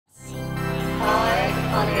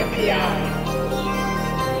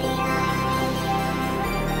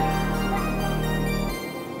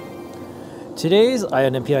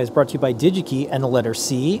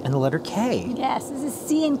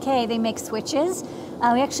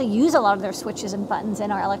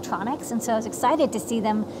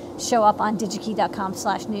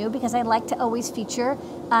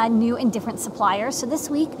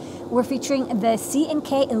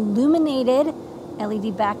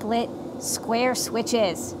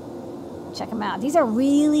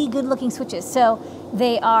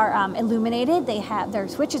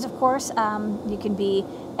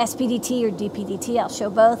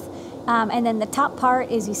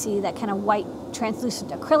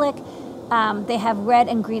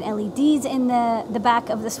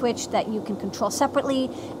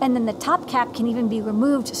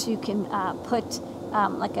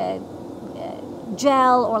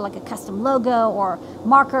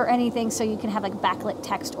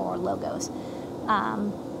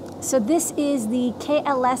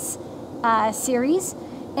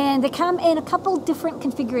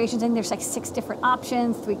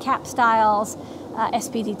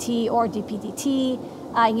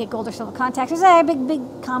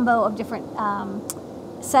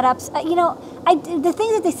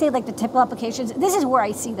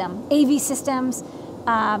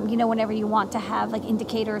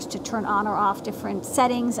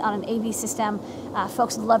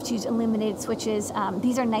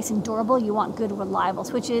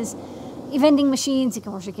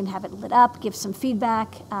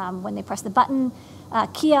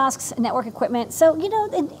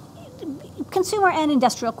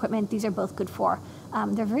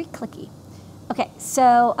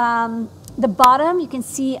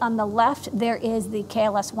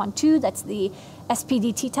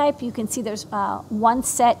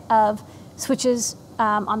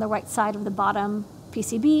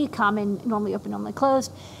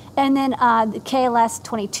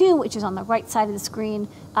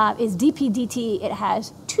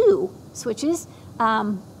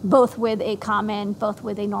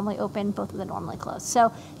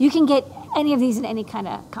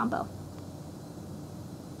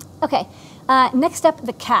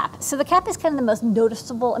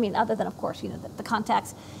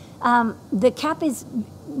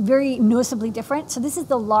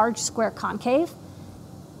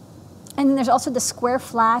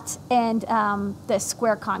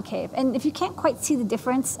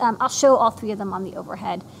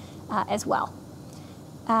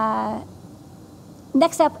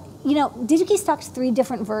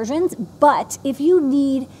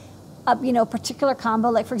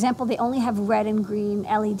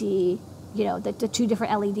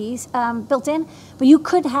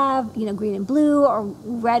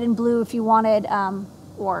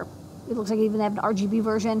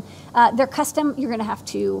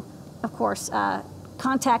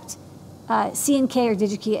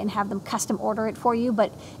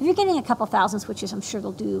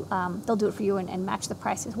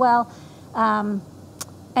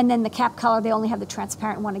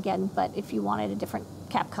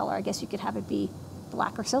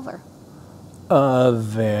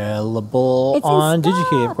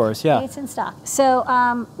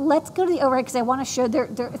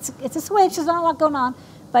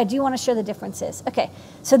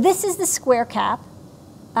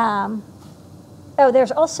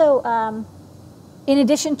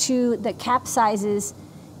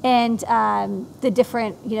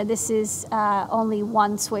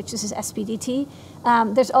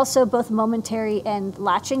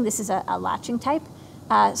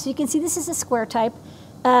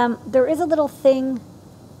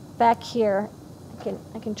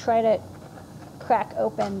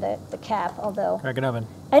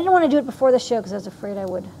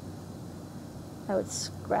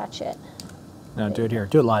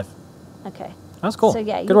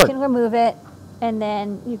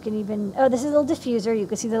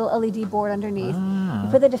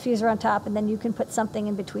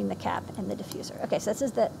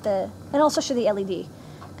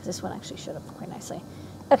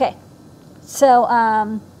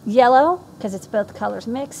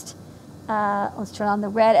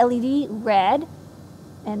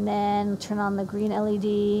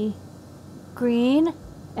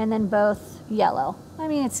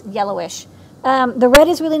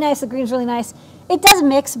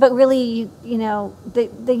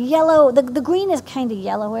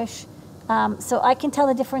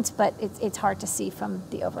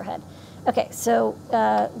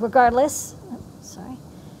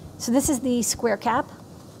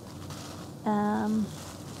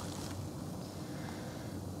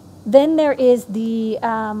Then there is the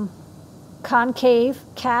concave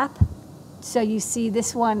cap. So you see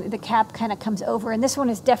this one, the cap kind of comes over, and this one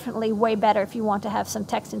is definitely way better if you want to have some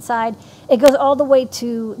text inside. It goes all the way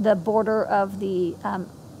to the border of the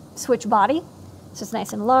switch body, so it's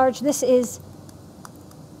nice and large. This is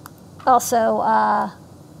also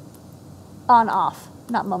on-off,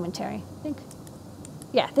 not momentary, I think.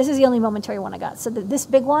 Yeah, this is the only momentary one I got. So this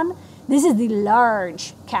big one, this is the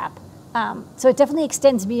large cap. So it definitely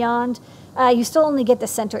extends beyond. You still only get the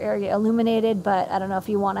center area illuminated, but I don't know if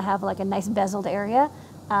you want to have like a nice bezeled area.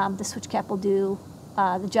 The switch cap will do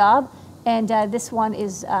the job. And this one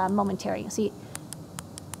is momentary. See,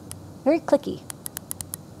 very clicky,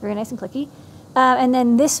 very nice and clicky. And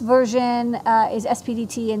then this version is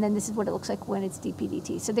SPDT, and then this is what it looks like when it's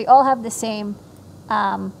DPDT. So they all have the same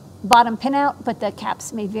bottom pinout, but the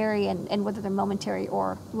caps may vary, and whether they're momentary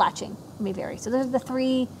or latching may vary. So those are the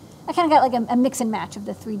three. I kind of got like a mix and match of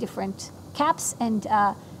the three different caps and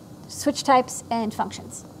switch types and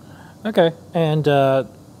functions. Okay, and the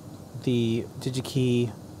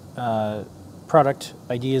Digi-Key product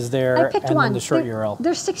ID is there, I picked and one. then the short URL.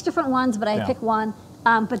 There's 6 different ones, but I picked one.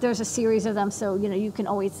 But there's a series of them, so you can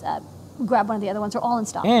always grab one of the other ones. They're all in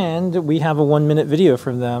stock. And we have a 1-minute video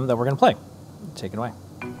from them that we're going to play. Take it away.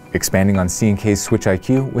 Expanding on C&K's Switch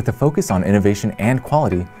IQ with a focus on innovation and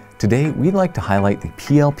quality, today we'd like to highlight the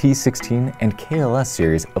PLP16 and KLS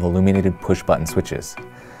series of illuminated push-button switches.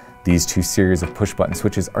 These 2 series of push-button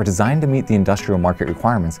switches are designed to meet the industrial market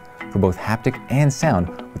requirements for both haptic and sound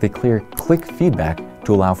with a clear click feedback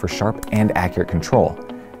to allow for sharp and accurate control,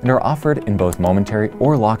 and are offered in both momentary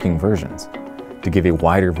or locking versions. To give a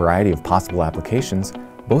wider variety of possible applications,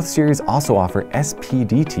 both series also offer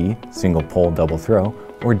SPDT, single pole double throw,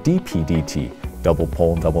 or DPDT, double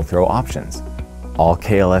pole double throw options. All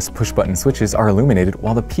KLS push-button switches are illuminated,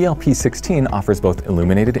 while the PLP16 offers both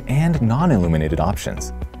illuminated and non-illuminated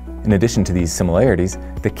options. In addition to these similarities,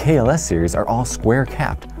 the KLS series are all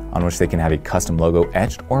square-capped, on which they can have a custom logo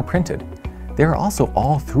etched or printed. They are also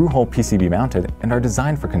all through-hole PCB mounted and are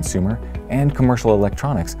designed for consumer and commercial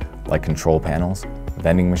electronics like control panels,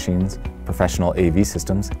 vending machines, professional AV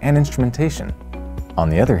systems, and instrumentation. On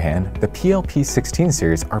the other hand, the PLP16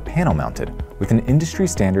 series are panel mounted with an industry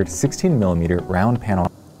standard 16mm round panel.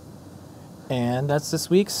 And that's this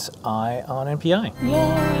week's EYE on NPI. Yay!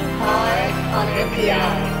 EYE on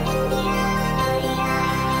NPI.